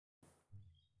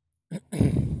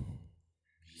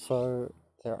So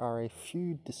there are a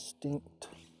few distinct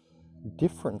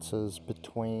differences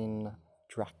between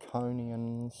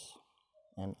Draconians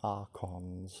and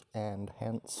Archons, and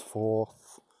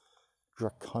henceforth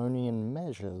Draconian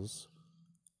measures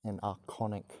and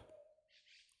Archonic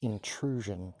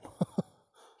intrusion.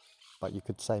 But you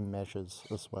could say measures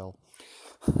as well.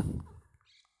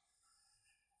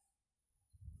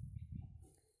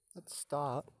 Let's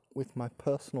start with my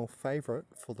personal favourite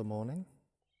for the morning.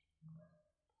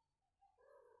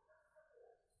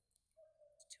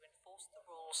 To enforce the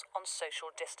rules on social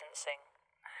distancing.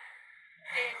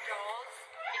 Indoors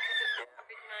because of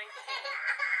COVID-19.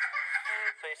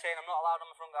 So you're saying I'm not allowed on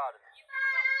the front garden?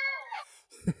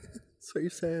 So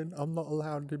you're saying I'm not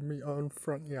allowed in my own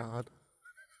front yard?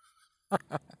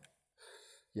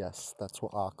 Yes, that's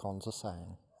what Archons are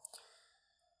saying.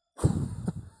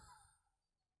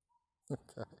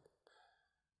 Okay.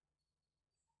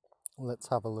 Let's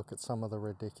have a look at some of the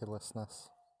ridiculousness.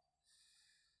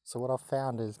 So what I've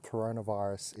found is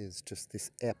coronavirus is just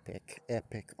this epic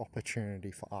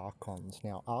opportunity for Archons.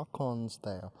 Now, Archons,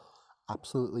 they're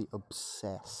absolutely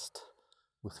obsessed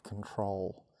with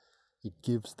control. It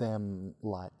gives them,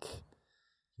 like,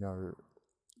 you know,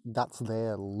 that's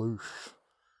their loosh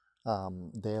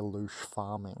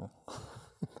farming.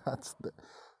 That's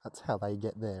how they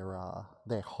get their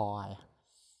high.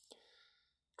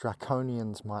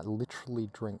 Draconians might literally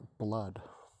drink blood.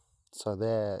 So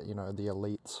they're, you know, the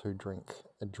elites who drink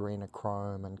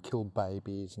adrenochrome and kill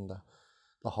babies and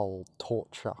the whole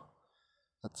torture.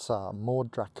 That's more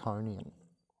draconian.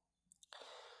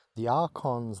 The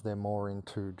Archons, they're more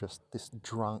into just this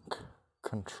drunk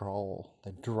control.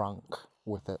 They're drunk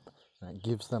with it, and it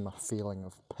gives them a feeling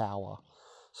of power.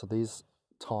 So these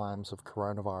times of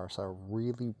coronavirus are a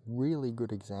really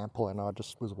good example, and I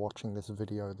just was watching this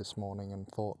video this morning and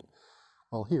thought,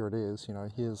 well, here it is, you know,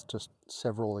 here's just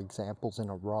several examples in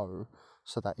a row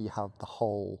so that you have the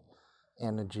whole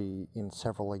energy in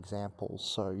several examples.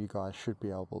 So you guys should be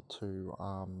able to,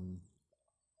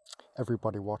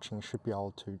 everybody watching should be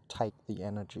able to take the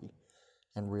energy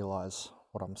and realize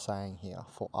what I'm saying here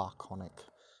for Archonic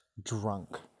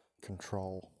drunk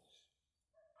control.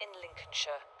 In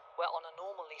Lincolnshire, where on a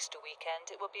normal Easter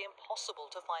weekend it would be impossible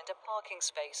to find a parking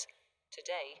space,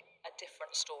 today a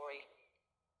different story.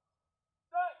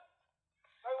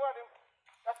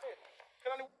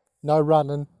 No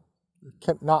running.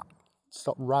 No,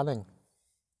 stop running.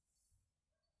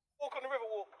 Walk on the river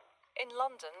walk. In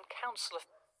London, council of...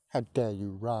 How dare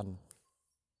you run?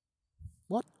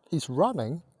 What? He's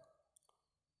running?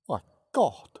 My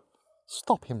God!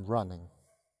 Stop him running.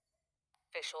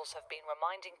 Officials have been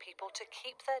reminding people to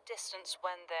keep their distance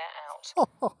when they're out.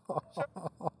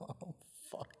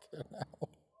 Fucking hell.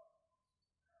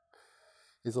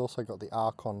 He's also got the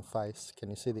Archon face.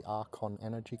 Can you see the Archon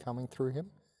energy coming through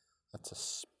him? That's a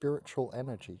spiritual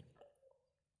energy.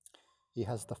 He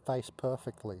has the face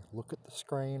perfectly. Look at the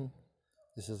screen.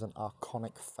 This is an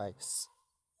Archonic face.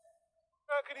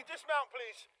 Can you dismount,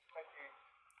 please? Thank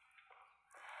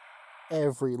you.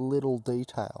 Every little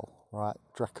detail, right?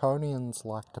 Draconians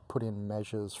like to put in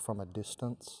measures from a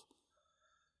distance,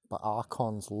 but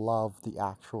Archons love the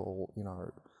actual, you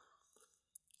know,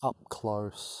 up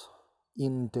close,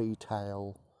 in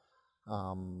detail,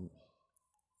 you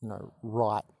know,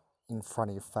 right in front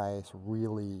of your face,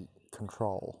 really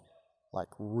control, like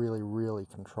really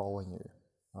controlling you,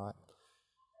 right?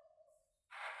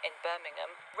 In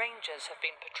Birmingham, rangers have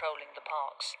been patrolling the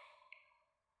parks.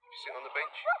 Sitting on the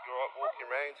bench, you're alright walking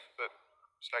around, but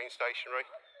staying stationary.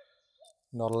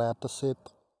 Not allowed to sit.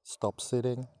 Stop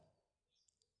sitting.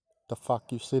 The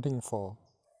fuck you sitting for?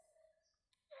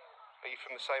 Are you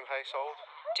from the same household?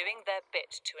 Doing their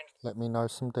bit to... Let me know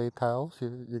some details.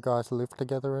 You guys live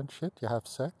together and shit? You have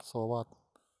sex or what?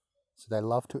 So they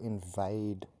love to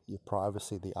invade your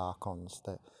privacy, the Archons.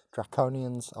 The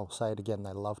Draconians, I'll say it again,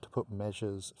 they love to put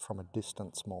measures from a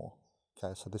distance more.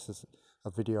 Okay, so this is a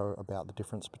video about the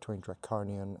difference between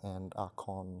Draconian and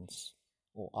Archons,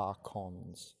 or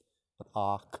Archons. But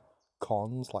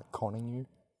Archons, like conning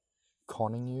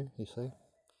you, you see?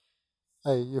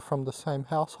 Hey, you're from the same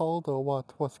household or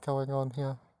what? What's going on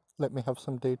here? Let me have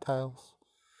some details.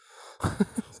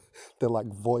 They're like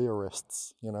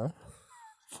voyeurists, you know,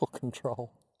 for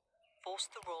control. Enforce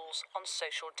the rules on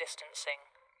social distancing.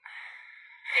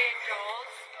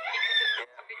 Indoors because of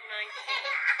COVID-19.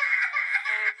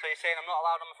 So you're saying I'm not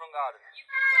allowed on the front garden? You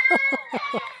cannot walk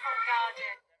on your front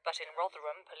garden. But in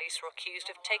Rotherham, police were accused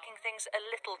of taking things a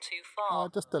little too far. Oh,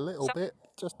 just a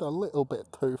little bit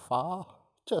too far.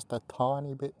 Just a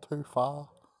tiny bit too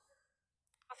far.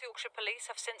 South Yorkshire Police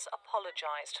have since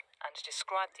apologised and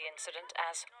described the incident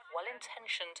as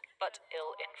well-intentioned but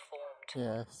ill-informed.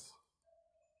 Yes.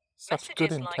 Such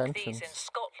good Messages like these in intentions.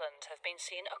 Scotland have been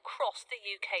seen across the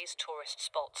UK's tourist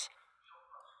spots,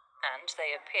 and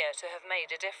they appear to have made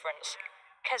a difference.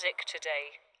 Keswick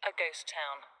today, a ghost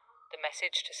town. The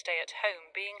message to stay at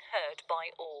home being heard by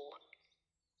all.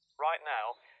 Right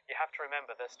now, you have to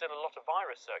remember there's still a lot of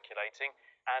virus circulating,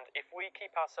 and if we keep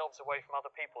ourselves away from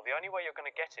other people, the only way you're going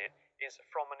to get it is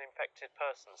from an infected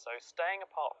person. So staying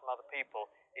apart from other people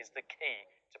is the key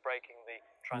to breaking the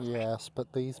transmission. Yes,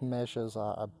 but these measures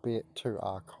are a bit too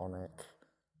archonic.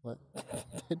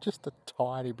 They're just a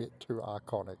tiny bit too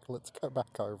archonic. Let's go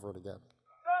back over it again.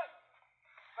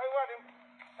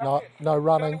 No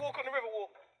running. Walk on the river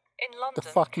walk. In London,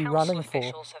 fuck you council running for?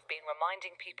 officials have been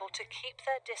reminding people to keep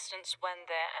their distance when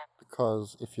they're out.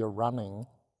 Because if you're running,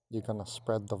 you're going to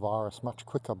spread the virus much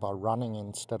quicker by running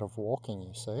instead of walking,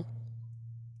 you see.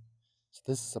 So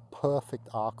this is a perfect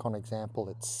Archon example.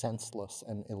 It's senseless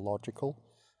and illogical,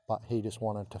 but he just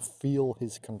wanted to feel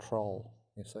his control,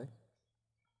 you see.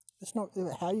 It's not,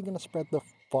 how are you going to spread the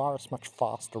virus much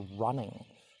faster running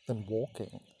than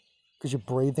walking? Because you're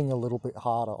breathing a little bit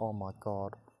harder. Oh my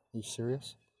God. Are you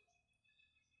serious?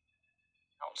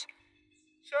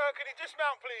 Sir, can you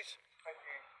dismount, please? Thank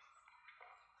you.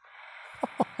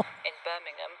 In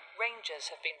Birmingham, rangers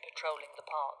have been patrolling the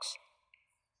parks.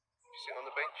 Sitting on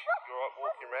the bench, you're all right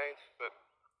walking around, but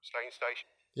staying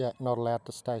stationary. Yeah, not allowed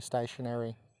to stay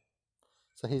stationary.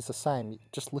 So he's the same.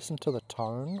 Just listen to the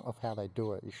tone of how they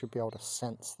do it. You should be able to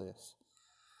sense this.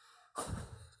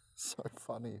 So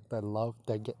funny. They're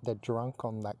drunk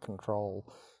on that control,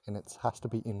 and it has to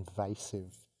be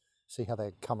invasive. See how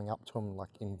they're coming up to him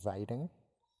like invading?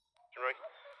 Right.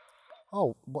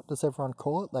 Oh, what does everyone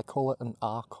call it? They call it an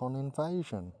Archon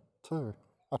invasion, too.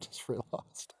 I just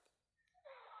realised.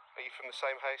 Are you from the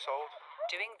same household?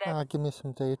 Doing their Give me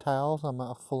some details. I'm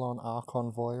a full-on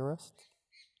Archon voyeurist.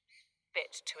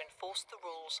 bit to enforce the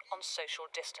rules on social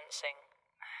distancing.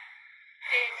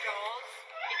 Indoors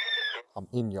because of I'm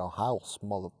in your house,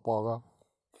 motherfucker. COVID-19.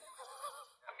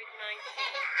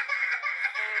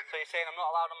 So you're saying I'm not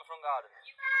allowed on the front garden?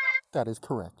 That is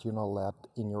correct. You're not allowed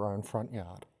in your own front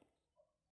yard.